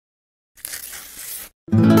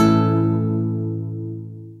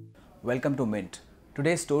welcome to Mint.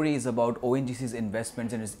 Today's story is about ONGC's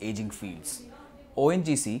investments in its aging fields.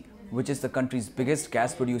 ONGC, which is the country's biggest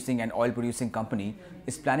gas producing and oil producing company,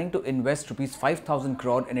 is planning to invest Rs.5000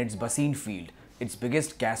 crore in its Bassein field, its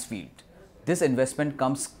biggest gas field. This investment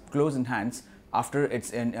comes close in hands after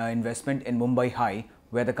its investment in Mumbai High,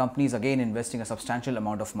 where the company is again investing a substantial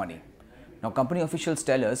amount of money. Now, company officials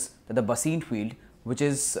tell us that the Bassein field,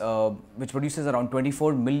 which produces around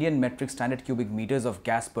 24 million metric standard cubic meters of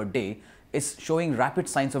gas per day, is showing rapid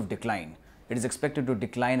signs of decline. It is expected to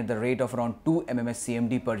decline at the rate of around 2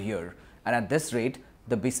 MMSCMD per year, and at this rate,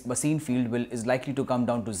 the Bassein field is likely to come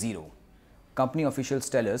down to zero. Company officials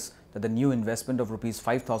tell us that the new investment of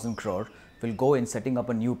Rs.5000 crore will go in setting up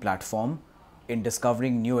a new platform, in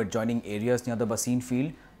discovering new adjoining areas near the Bassein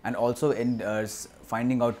field, and also in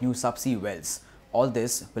finding out new subsea wells. All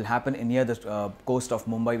this will happen near the coast of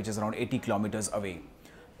Mumbai, which is around 80 kilometers away.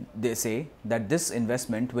 They say that this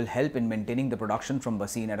investment will help in maintaining the production from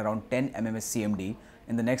Bassein at around 10 MMSCMD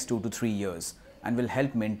in the next 2 to 3 years, and will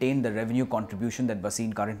help maintain the revenue contribution that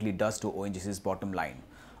Bassein currently does to ONGC's bottom line.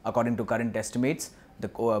 According to current estimates, the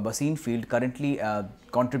Bassein field currently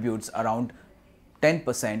contributes around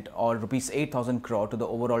 10% or Rs 8,000 crore to the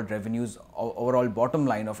overall revenues, overall bottom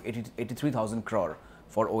line of 83,000 crore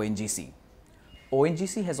for ONGC.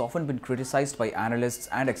 ONGC has often been criticized by analysts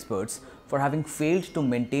and experts for having failed to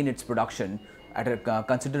maintain its production at a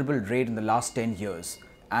considerable rate in the last 10 years.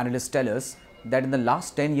 Analysts tell us that in the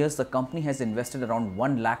last 10 years, the company has invested around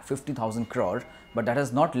 1,50,000 crore, but that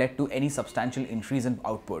has not led to any substantial increase in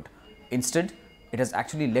output. Instead, it has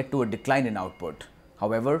actually led to a decline in output.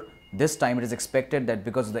 However, this time it is expected that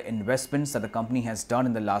because of the investments that the company has done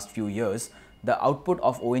in the last few years, the output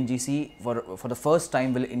of ONGC for the first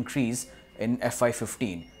time will increase in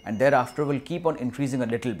FY15, and thereafter will keep on increasing a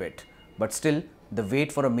little bit. But still, the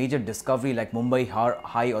wait for a major discovery like Mumbai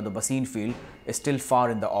High or the Bassein field is still far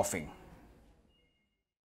in the offing.